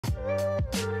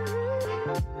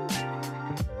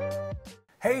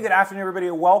Hey, good afternoon, everybody.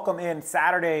 Welcome in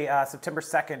Saturday, September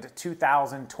 2nd,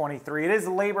 2023. It is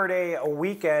Labor Day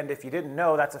weekend. If you didn't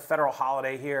know, that's a federal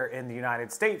holiday here in the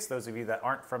United States. Those of you that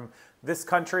aren't from this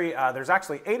country, there's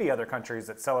actually 80 other countries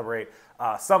that celebrate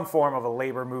some form of a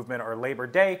labor movement or Labor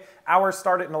Day. Ours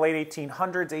started in the late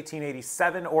 1800s.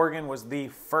 1887, Oregon was the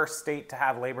first state to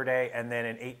have Labor Day, and then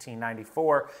in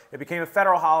 1894, it became a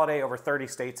federal holiday. Over 30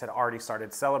 states had already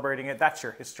started celebrating it. That's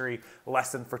your history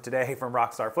lesson for today from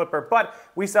Rockstarflipper. But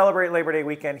we celebrate Labor Day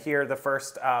weekend here, the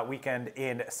first weekend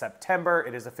in September.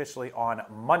 It is officially on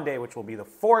Monday, which will be the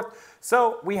 4th.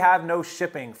 So we have no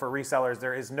shipping for resellers.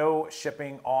 There is no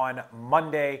shipping on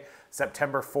Monday,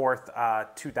 September 4th,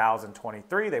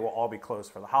 2023. They will all be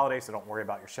closed for the holiday, so don't worry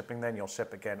about your shipping then. You'll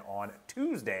ship again on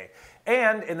Tuesday.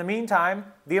 And in the meantime,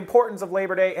 the importance of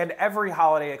Labor Day and every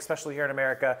holiday, especially here in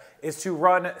America, is to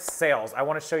run sales. I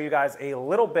want to show you guys a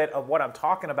little bit of what I'm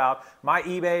talking about. My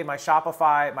eBay, my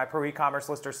Shopify, my ProEcommerce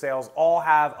Lister sales all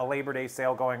have a Labor Day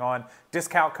sale going on.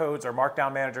 Discount codes or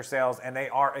markdown manager sales, and they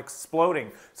are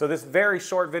exploding. So this very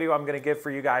short video I'm going to give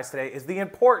for you guys today is the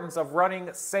importance of running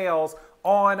sales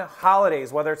on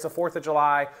holidays, whether it's the 4th of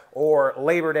July or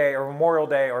Labor Day or Memorial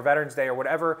Day or Veterans Day or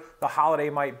whatever the holiday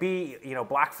might be, you know,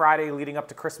 Black Friday leading up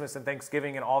to Christmas and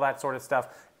Thanksgiving and all that sort of stuff.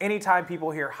 Anytime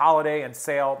people hear holiday and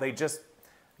sale, they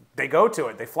go to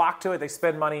it, they flock to it, they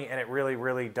spend money, and it really,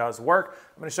 really does work.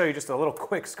 I'm going to show you just a little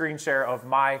quick screen share of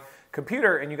my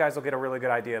computer, and you guys will get a really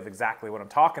good idea of exactly what I'm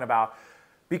talking about.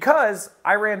 Because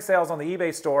I ran sales on the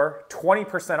eBay store,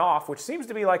 20% off, which seems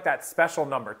to be like that special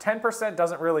number. 10%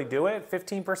 doesn't really do it.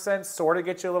 15% sort of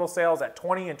gets you a little sales. At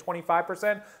 20 and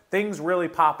 25%, things really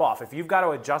pop off. If you've got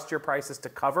to adjust your prices to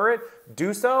cover it,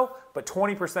 do so, but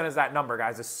 20% is that number,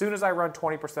 guys. As soon as I run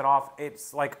 20% off,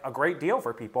 it's like a great deal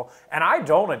for people. And I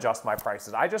don't adjust my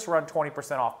prices. I just run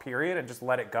 20% off, period, and just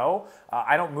let it go.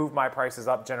 I don't move my prices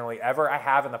up generally ever. I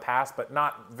have in the past, but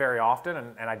not very often,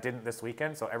 and I didn't this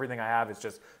weekend, so everything I have is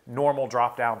just normal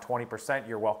drop down 20%.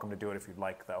 You're welcome to do it if you'd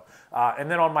like, though.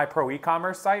 And then on my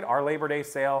ProEcommerce site, our Labor Day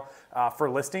sale for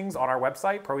listings on our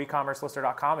website,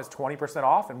 ProEcommercelister.com, is 20%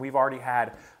 off, and we've already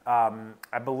had,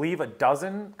 I believe, a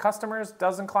dozen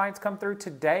clients come through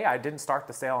today. I didn't start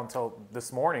the sale until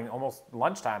this morning, almost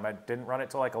lunchtime. I didn't run it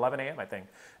till like 11 a.m., I think.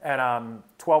 And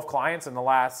 12 clients in the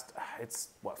last, it's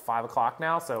what, 5 o'clock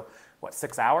now, so what,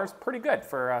 6 hours? Pretty good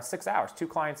for 6 hours, 2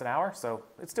 clients an hour, so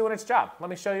it's doing its job.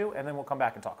 Let me show you, and then we'll come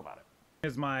back and talk about it.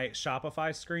 Is my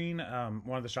Shopify screen,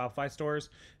 one of the Shopify stores,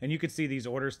 and you can see these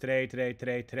orders today.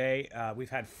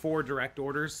 We've had 4 direct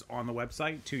orders on the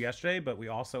website, 2 yesterday, but we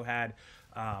also had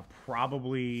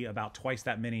probably about twice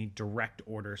that many direct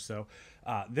orders. So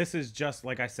this is just,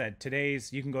 like I said,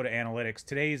 you can go to analytics.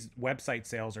 Today's website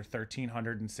sales are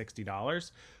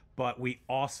 $1,360. But we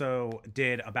also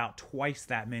did about twice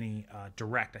that many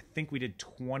direct. I think we did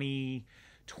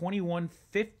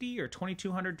 2150 or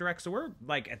 2200 direct. So we're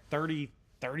like at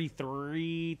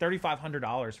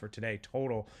 $3,500 for today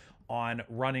total on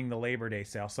running the Labor Day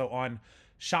sale. So on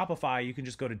Shopify, you can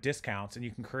just go to discounts and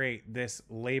you can create this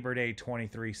Labor Day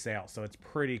 23 sale. So it's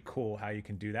pretty cool how you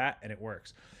can do that, and it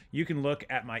works. You can look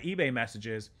at my eBay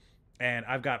messages, and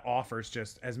I've got offers,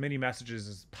 just as many messages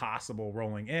as possible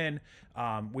rolling in.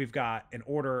 We've got an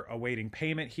order awaiting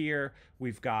payment here.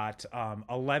 We've got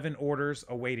 11 orders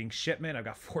awaiting shipment. I've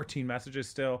got 14 messages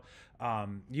still.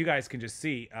 You guys can just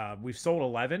see we've sold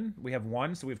 11. We have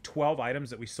 1, so we have 12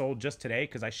 items that we sold just today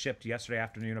because I shipped yesterday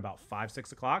afternoon about 5,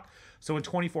 6 o'clock. So in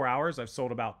 24 hours, I've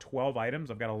sold about 12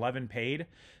 items. I've got 11 paid.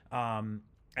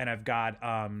 And I've got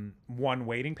 1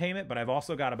 waiting payment, but I've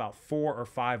also got about 4 or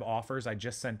 5 offers I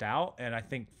just sent out, and I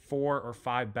think 4 or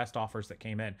 5 best offers that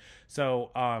came in.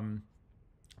 So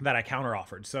that I counter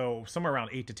offered. So somewhere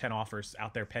around 8 to 10 offers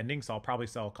out there pending. So I'll probably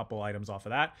sell a couple items off of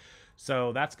that.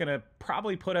 So that's going to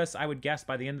probably put us, I would guess,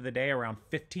 by the end of the day around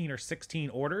 15 or 16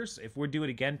 orders. If we do it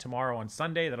again tomorrow on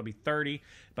Sunday, that'll be 30.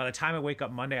 By the time I wake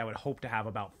up Monday, I would hope to have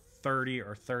about 30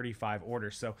 or 35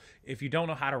 orders. So if you don't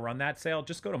know how to run that sale,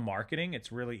 just go to marketing.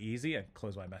 It's really easy. I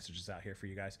close my messages out here for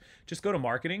you guys. Just go to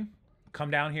marketing, come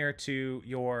down here to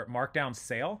your markdown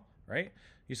sale, right?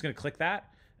 You're just going to click that.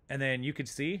 And then you can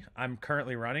see I'm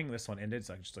currently running, this one ended,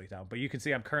 so I can just delete that one, but you can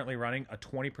see I'm currently running a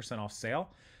 20% off sale.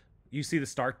 You see the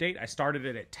start date. I started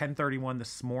it at 10:31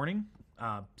 this morning.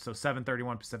 So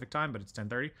 7:31 Pacific time, but it's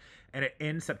 10:30. And it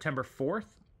ends September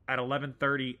 4th at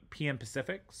 11:30 p.m.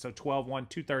 Pacific. So 12:01,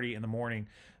 2:30 in the morning,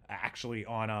 actually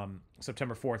on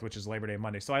September 4th, which is Labor Day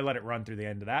Monday. So I let it run through the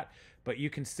end of that. But you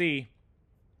can see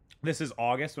this is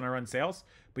August when I run sales,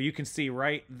 but you can see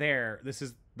right there, this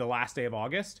is the last day of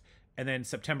August. And then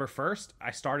September 1st, I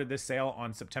started this sale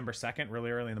on September 2nd, really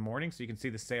early in the morning. So you can see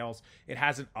the sales. It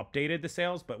hasn't updated the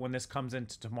sales, but when this comes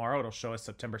into tomorrow, it'll show us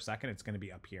September 2nd. It's going to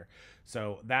be up here.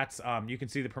 So that's, you can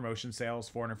see the promotion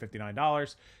sales,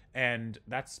 $459. And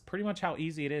that's pretty much how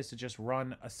easy it is to just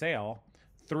run a sale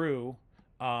through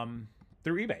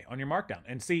eBay on your markdown.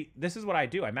 And see, this is what I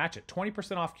do. I match it.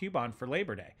 20% off coupon for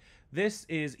Labor Day. This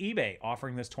is eBay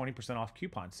offering this 20% off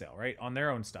coupon sale, right, on their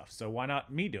own stuff. So why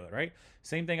not me do it, right?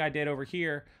 Same thing I did over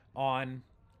here on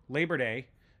Labor Day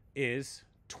is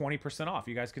 20% off.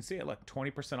 You guys can see it. Look,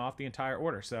 20% off the entire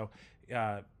order. So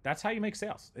that's how you make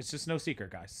sales. It's just no secret,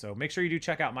 guys. So make sure you do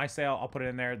check out my sale. I'll put it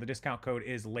in there. The discount code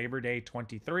is Labor Day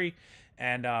 23.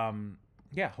 And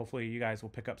yeah, hopefully you guys will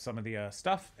pick up some of the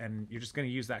stuff, and you're just going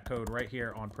to use that code right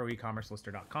here on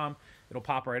ProEcommercelister.com. It'll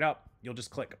pop right up. You'll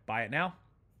just click buy it now.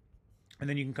 And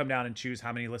then you can come down and choose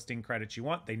how many listing credits you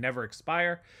want. They never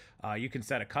expire. You can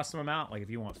set a custom amount. Like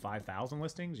if you want 5,000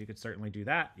 listings, you could certainly do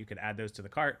that. You could add those to the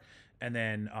cart. And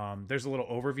then there's a little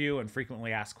overview and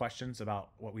frequently asked questions about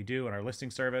what we do in our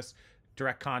listing service,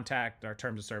 direct contact, our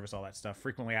terms of service, all that stuff.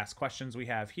 Frequently asked questions we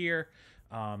have here.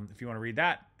 If you want to read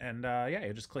that. And yeah,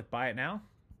 you just click buy it now,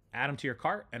 add them to your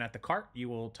cart. And at the cart, you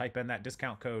will type in that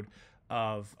discount code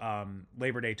of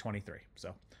Labor Day 23.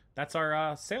 So that's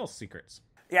our sales secrets.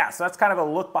 Yeah, so that's kind of a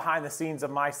look behind the scenes of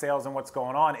my sales and what's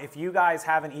going on. If you guys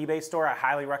have an eBay store, I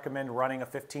highly recommend running a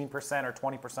 15% or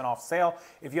 20% off sale.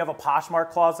 If you have a Poshmark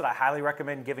closet, I highly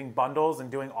recommend giving bundles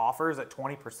and doing offers at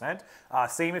 20%.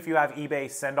 Same if you have eBay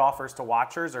send offers to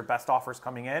watchers or best offers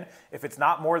coming in. If it's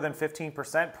not more than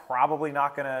 15%, probably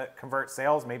not going to convert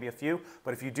sales, maybe a few.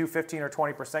 But if you do 15 or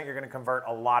 20%, you're going to convert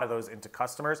a lot of those into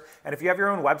customers. And if you have your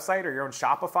own website or your own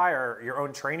Shopify or your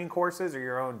own training courses or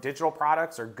your own digital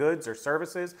products or goods or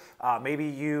services, maybe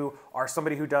you are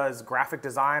somebody who does graphic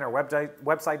design or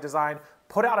website design,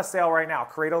 put out a sale right now.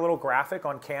 Create a little graphic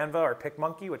on Canva or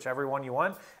PicMonkey, whichever one you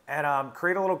want, and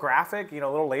create a little graphic, a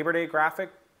little Labor Day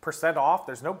graphic, % off.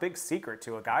 There's no big secret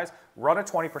to it, guys. Run a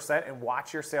 20% and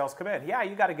watch your sales come in. Yeah,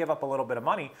 you got to give up a little bit of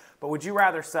money, but would you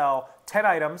rather sell 10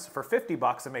 items for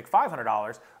 $50 and make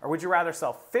 $500, or would you rather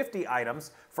sell 50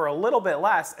 items for a little bit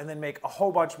less and then make a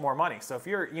whole bunch more money? So if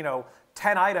you're,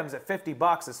 10 items at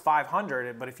 $50 is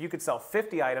 $500, but if you could sell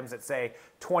 50 items at, say,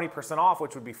 20% off,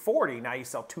 which would be $40, now you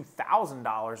sell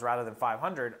 $2,000 rather than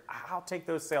 $500, I'll take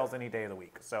those sales any day of the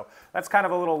week. So that's kind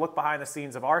of a little look behind the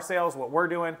scenes of our sales, what we're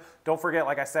doing. Don't forget,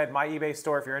 like I said, my eBay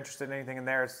store, if you're interested in anything in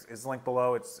there, is linked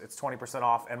below. It's 20%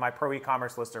 off. And my Pro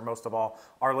E-commerce lister, most of all,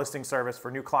 our listing service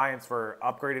for new clients, for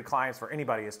upgraded clients, for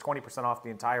anybody, is 20% off the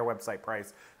entire website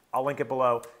price. I'll link it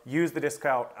below. Use the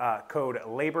discount code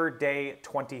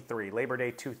LABORDAY23, Labor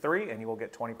Day 23, and you will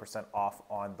get 20% off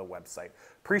on the website.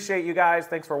 Appreciate you guys.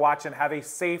 Thanks for watching. Have a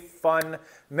safe, fun,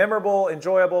 memorable,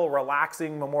 enjoyable,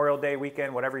 relaxing Memorial Day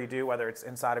weekend, whatever you do, whether it's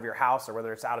inside of your house or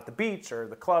whether it's out at the beach or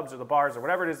the clubs or the bars or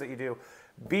whatever it is that you do.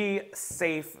 Be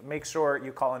safe. Make sure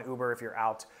you call an Uber if you're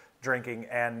out drinking,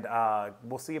 and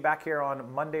we'll see you back here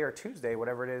on Monday or Tuesday,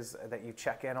 whatever it is that you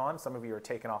check in on. Some of you are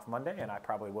taking off Monday, and I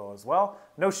probably will as well.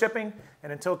 No shipping,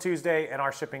 and until Tuesday and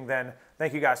our shipping then,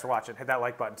 thank you guys for watching. Hit that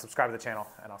like button, subscribe to the channel,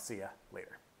 and I'll see you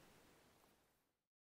later.